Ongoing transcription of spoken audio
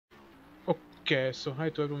Okay, so hi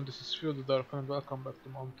to everyone, this is Phil the Dark and welcome back to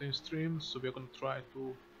Mountainstream. So we're gonna try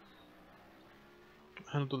to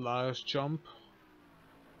handle the large jump.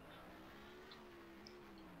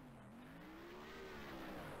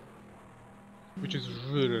 Which is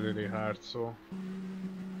really hard, so...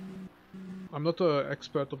 I'm not an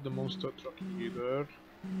expert of the monster truck either.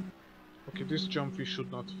 Okay, this jump we should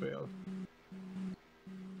not fail.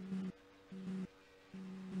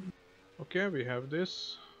 Okay, we have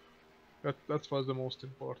this. That was the most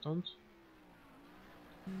important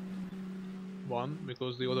one,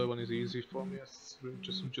 because the other one is easy for me. Yes, we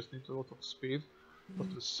just need a lot of speed.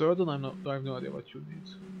 But the third one, I have no idea what you need.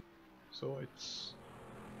 So it's...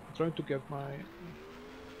 I'm trying to get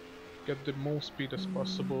the most speed as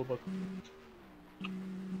possible, but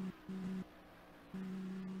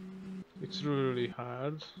it's really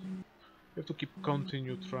hard. You have to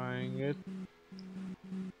continue trying it.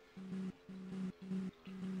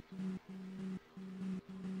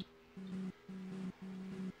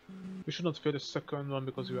 We should not fail the second one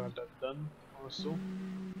because we are that done also.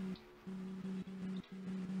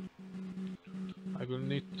 I will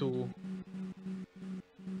need to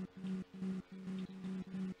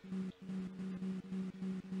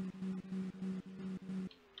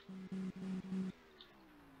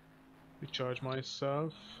recharge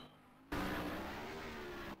myself.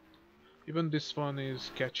 Even this one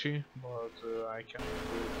is catchy, but I can't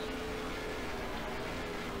do it.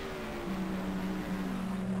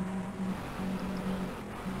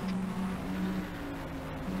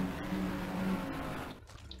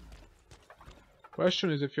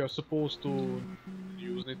 Question is if you are supposed to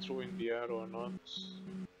use nitro in the air or not.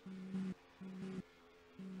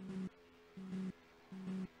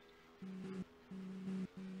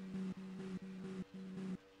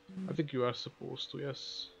 I think you are supposed to,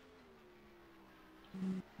 yes.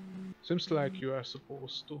 Seems like you are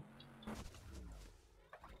supposed to.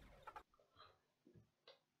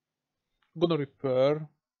 I'm gonna repair.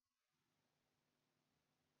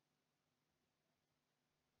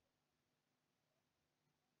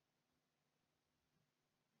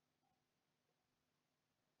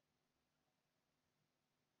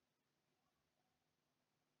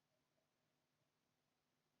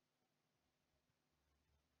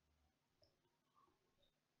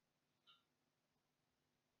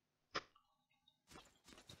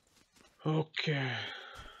 Okay.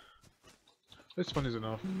 This one is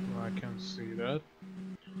enough, I can see that.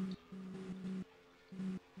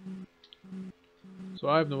 So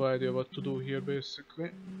I have no idea what to do here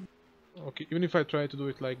basically. Okay, even if I try to do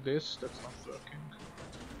it like this, that's not working.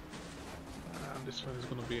 And this one is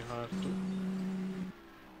gonna be hard to...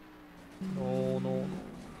 No.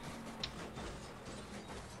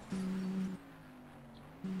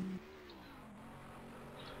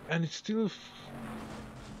 And it's still...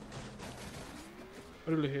 I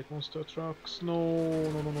really hate monster trucks.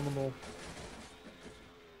 No.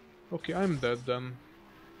 Okay, I'm dead then.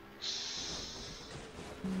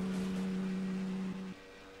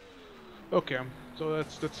 Okay, so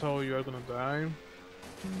that's how you are gonna die.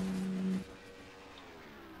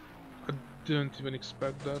 I didn't even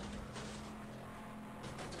expect that.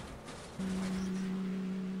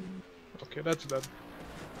 Okay, that's that.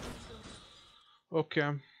 Okay.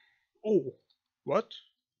 Oh, what?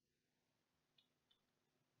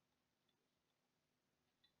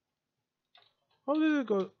 How did it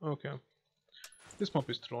go? Okay. This mob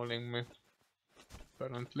is trolling me,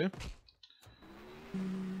 apparently.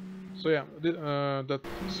 So yeah,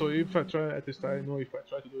 so if I try, at least I know if I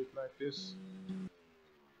try to do it like this,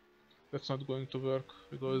 that's not going to work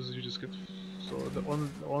because you just get. So the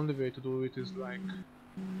only way to do it is like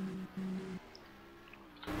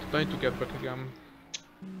trying to get back again.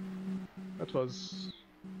 That was...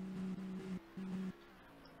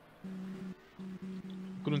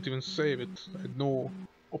 couldn't even save it. I had no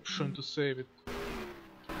option to save it.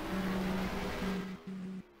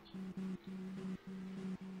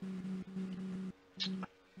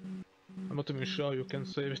 I'm not even sure you can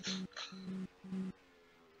save it.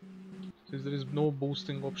 Since there is no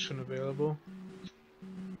boosting option available.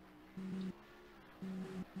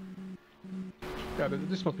 Yeah,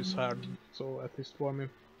 this map is hard, so at least for me.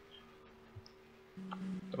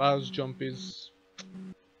 The last jump is...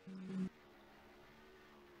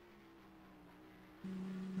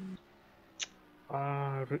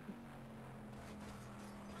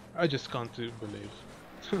 I just can't believe.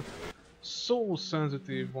 So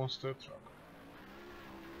sensitive monster truck.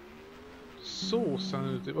 So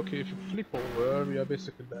sensitive. Okay, if you flip over, we are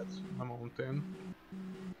basically dead on a mountain.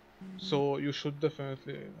 So you should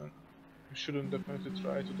definitely... you shouldn't definitely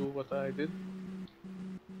try to do what I did.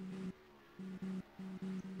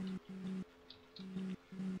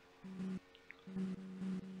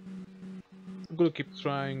 gonna keep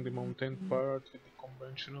trying the mountain part with the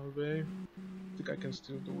conventional way. I think I can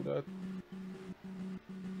still do that.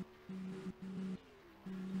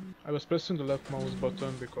 I was pressing the left mouse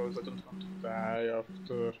button because I don't want to die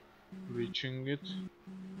after reaching it.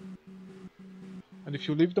 And if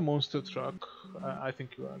you leave the monster truck, I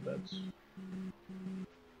think you are dead.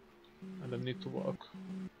 And then need to walk.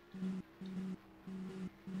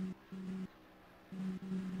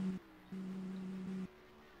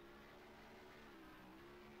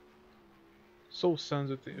 So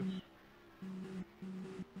sensitive.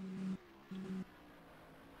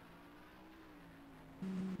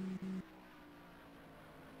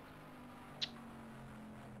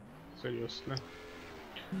 Seriously.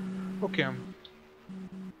 Okay.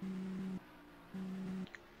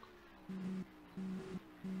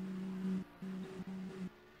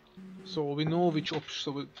 So we know which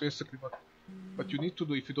option. So basically, what you need to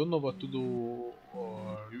do if you don't know what to do,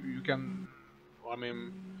 or you can, I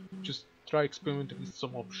mean, just try experimenting with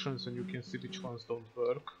some options, and you can see which ones don't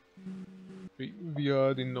work. We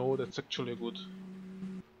already know that's actually a good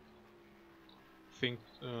thing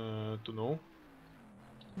to know.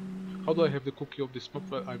 How do I have the cookie of this map?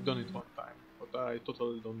 Well, I've done it one time, but I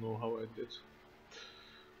totally don't know how I did.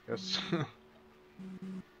 Yes.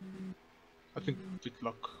 I think with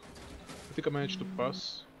luck. I think I managed to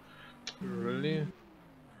pass. Really?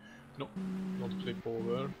 No, not flip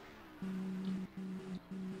over.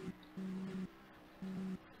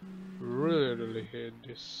 Really hate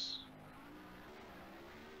this.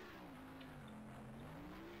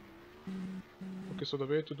 Okay, so the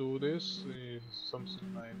way to do this is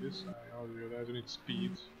something like this. I already realized I need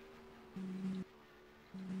speed.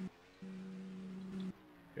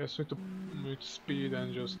 Yes, we need to speed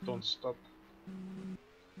and just don't stop.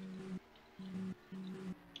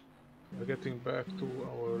 We're getting back to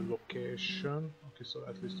our location. Okay, so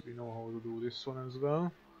at least we know how to do this one as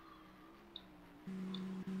well.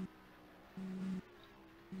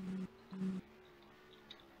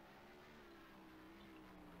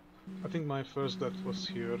 I think my first death was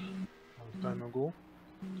here a long time ago.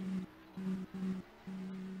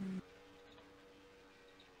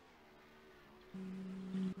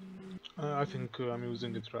 I think I'm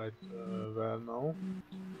using it right well now.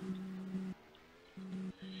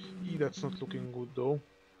 That's not looking good though.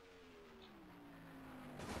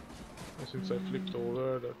 Since I flipped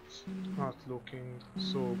over, that's not looking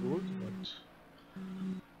so good, but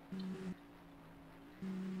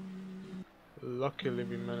luckily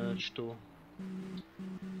we managed to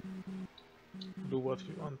do what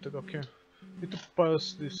we wanted. Okay, need to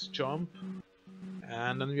pass this jump,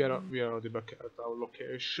 and then we are already back at our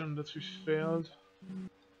location that we failed.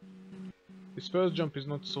 This first jump is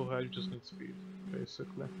not so high, you just need speed,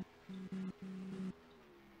 basically.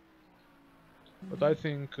 But I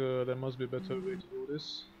think there must be a better way to do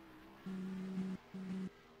this.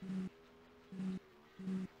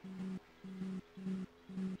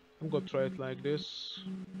 I'm gonna try it like this.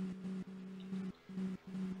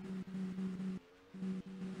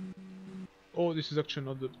 Oh, this is actually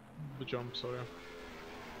not the jump, sorry.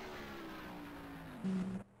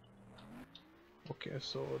 Okay,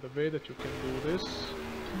 so the way that you can do this,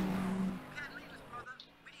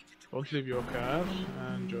 don't leave your car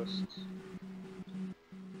and just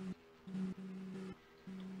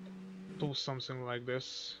do something like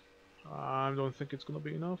this. I don't think it's gonna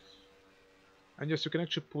be enough. And yes, you can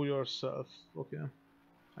actually pull yourself. Okay,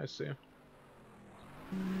 I see.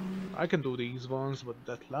 I can do these ones, but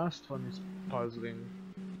that last one is puzzling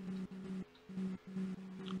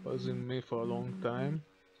me for a long time.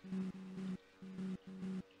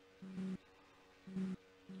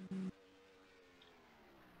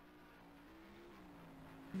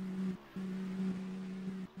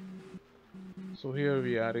 So here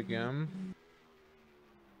we are again.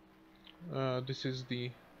 This is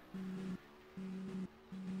the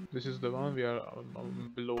one we are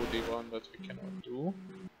below the one that we cannot do.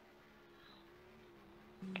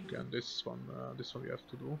 Okay, and this one we have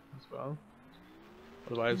to do as well.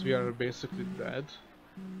 Otherwise, we are basically dead.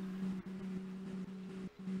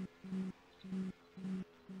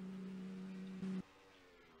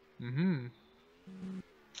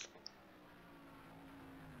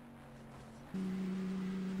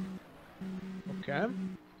 Okay.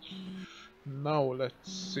 Now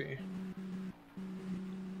let's see.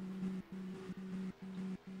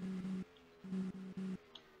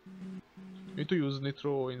 Need to use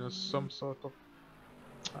nitro in some sort of.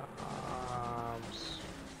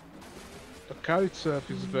 The car itself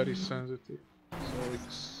is very sensitive, so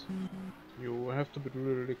you have to be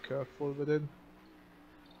really careful with it.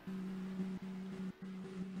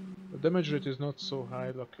 The damage rate is not so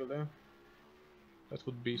high, luckily. That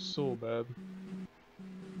would be so bad.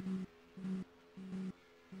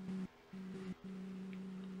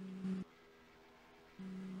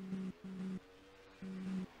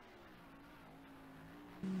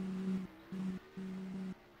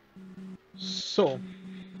 So,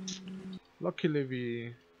 luckily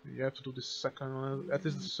we have to do the second one. At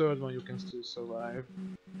least the third one you can still survive.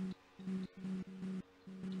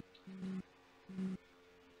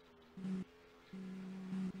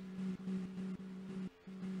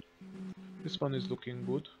 This one is looking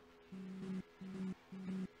good.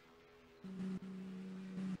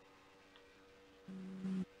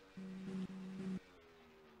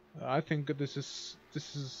 I think this is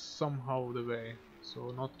somehow the way.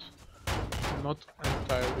 So not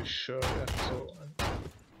entirely sure yet.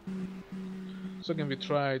 So again, we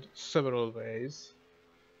tried several ways.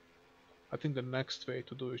 I think the next way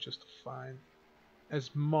to do is just to find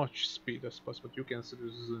as much speed as possible. You can see there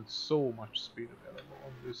isn't so much speed available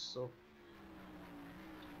on this, so.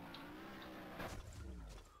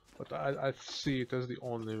 But I see it as the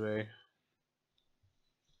only way.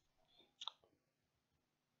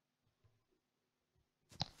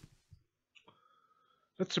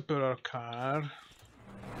 Let's repair our car.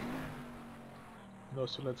 And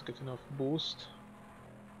also let's get enough boost.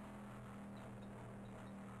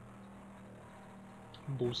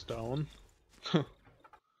 Boost down.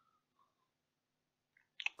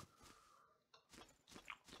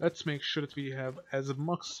 Let's make sure that we have as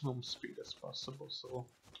maximum speed as possible, so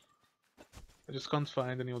I just can't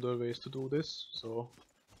find any other ways to do this, so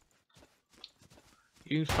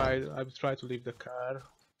if I will try to leave the car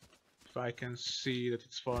if I can see that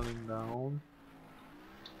it's falling down.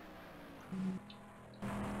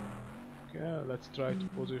 Okay, let's try to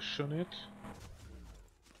position it.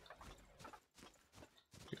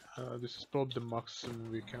 This is probably the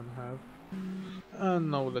maximum we can have.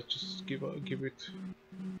 And now let's just give it.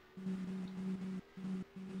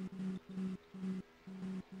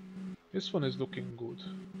 This one is looking good.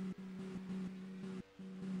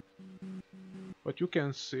 But you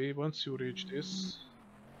can see once you reach this,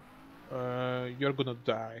 you're gonna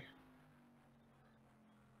die.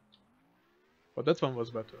 But that one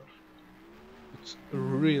was better. It's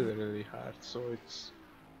really hard, so it's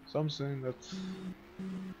something that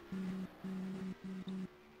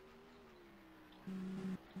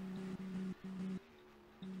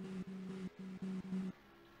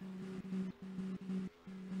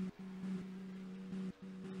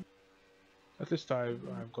at least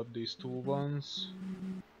I've got these two ones.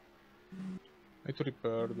 I need to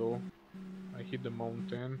repair though. I hit the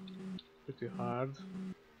mountain pretty hard.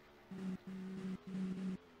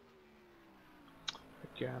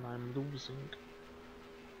 Again, I'm losing.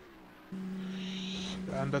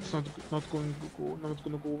 And that's not gonna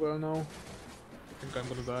go well now. I think I'm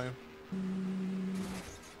gonna die.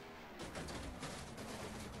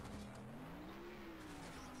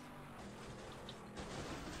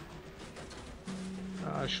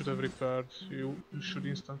 I should have repaired. You should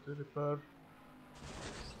instantly repair.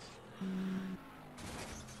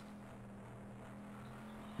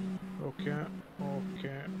 Okay.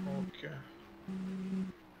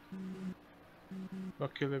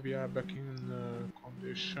 Luckily we are back in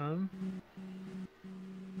condition.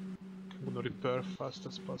 I'm gonna repair fast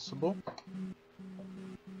as possible.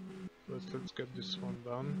 Let's get this one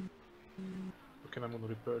done. Okay, I'm gonna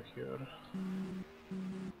repair here.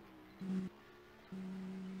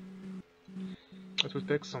 It will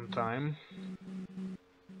take some time.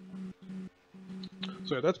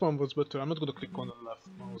 So yeah, that one was better. I'm not gonna click on the left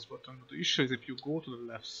mouse button. But the issue is if you go to the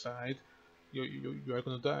left side, you are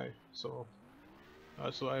gonna die. So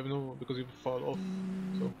I have no, because you fall off.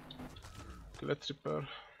 So okay, let's repair.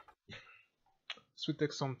 This will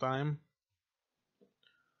take some time,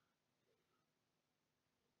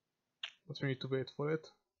 but we need to wait for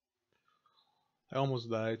it. I almost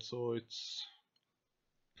died, so it's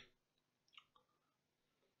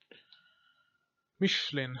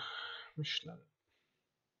Michelin.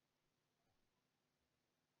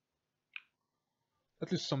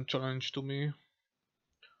 At least some challenge to me.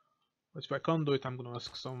 But if I can't do it, I'm gonna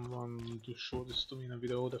ask someone to show this to me in a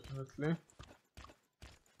video, definitely.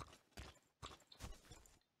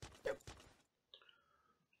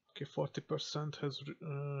 Okay, 40%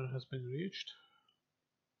 has been reached.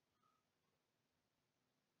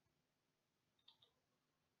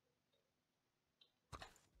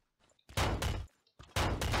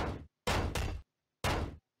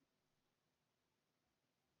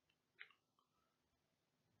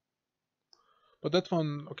 But that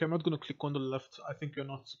one, okay, I'm not gonna click on the left. I think you're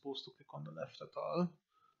not supposed to click on the left at all.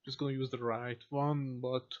 Just gonna use the right one,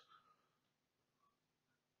 but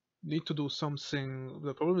need to do something.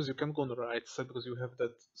 The problem is you can't go on the right side because you have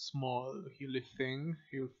that small hill thing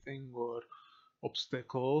or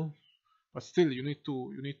obstacle. But still, you need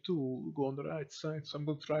to go on the right side. So I'm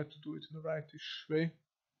gonna try to do it in the rightish way.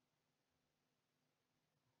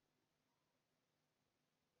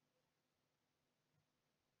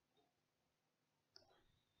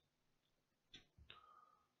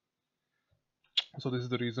 So this is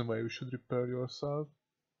the reason why you should repair yourself.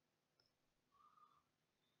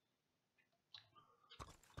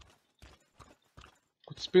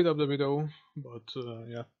 Could speed up the video, but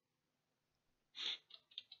yeah.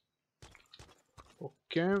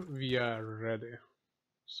 Okay, we are ready.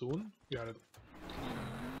 Soon we are ready.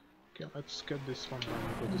 Okay, let's get this one done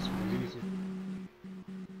because this one is easy.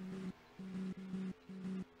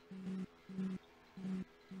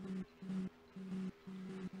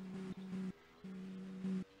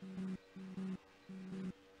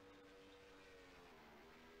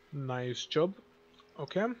 Nice job.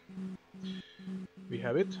 Okay, we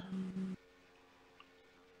have it.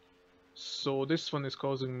 So this one is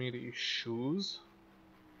causing me the issues.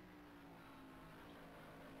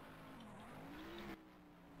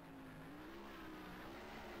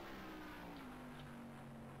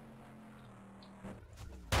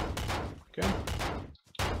 Okay.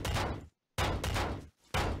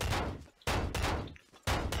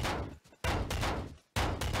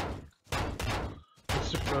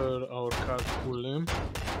 Let's repair our car fully,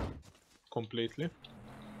 completely.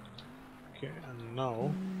 Okay, and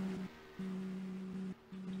now,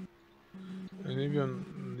 and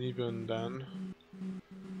even then,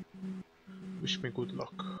 wish me good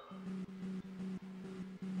luck.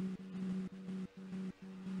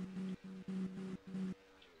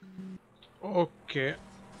 Okay,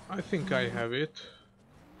 I think I have it.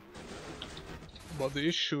 But the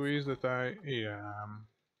issue is that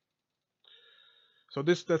so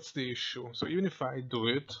that's the issue. So even if I do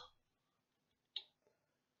it,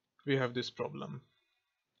 we have this problem.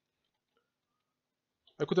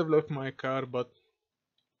 I could have left my car, but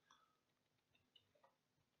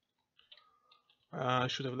I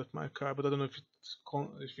should have left my car. But I don't know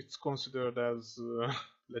if it's considered as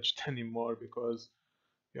legit anymore because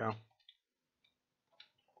yeah.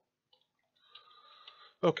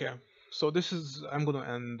 Okay, so this is I'm gonna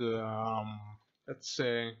end let's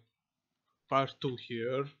say part 2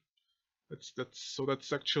 here.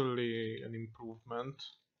 That's actually an improvement.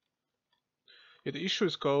 Yeah, the issue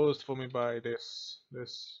is caused for me by this.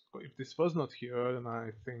 If this was not here, then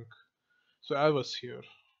I think so. I was here,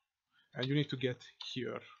 and you need to get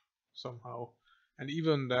here somehow. And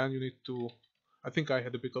even then, you need to. I think I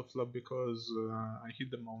had a bit of luck because I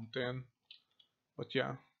hit the mountain. But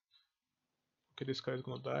yeah, okay, this guy is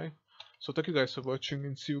gonna die. So thank you guys for watching,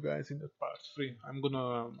 and see you guys in the part 3.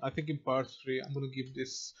 I think in part 3, I'm gonna give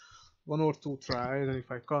this 1 or 2 tries, and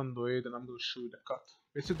if I can't do it, then I'm gonna show you the cut.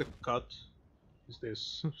 Basically, the cut is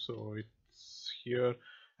this. So it's here,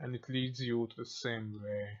 and it leads you to the same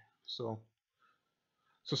way. So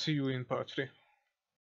see you in part 3.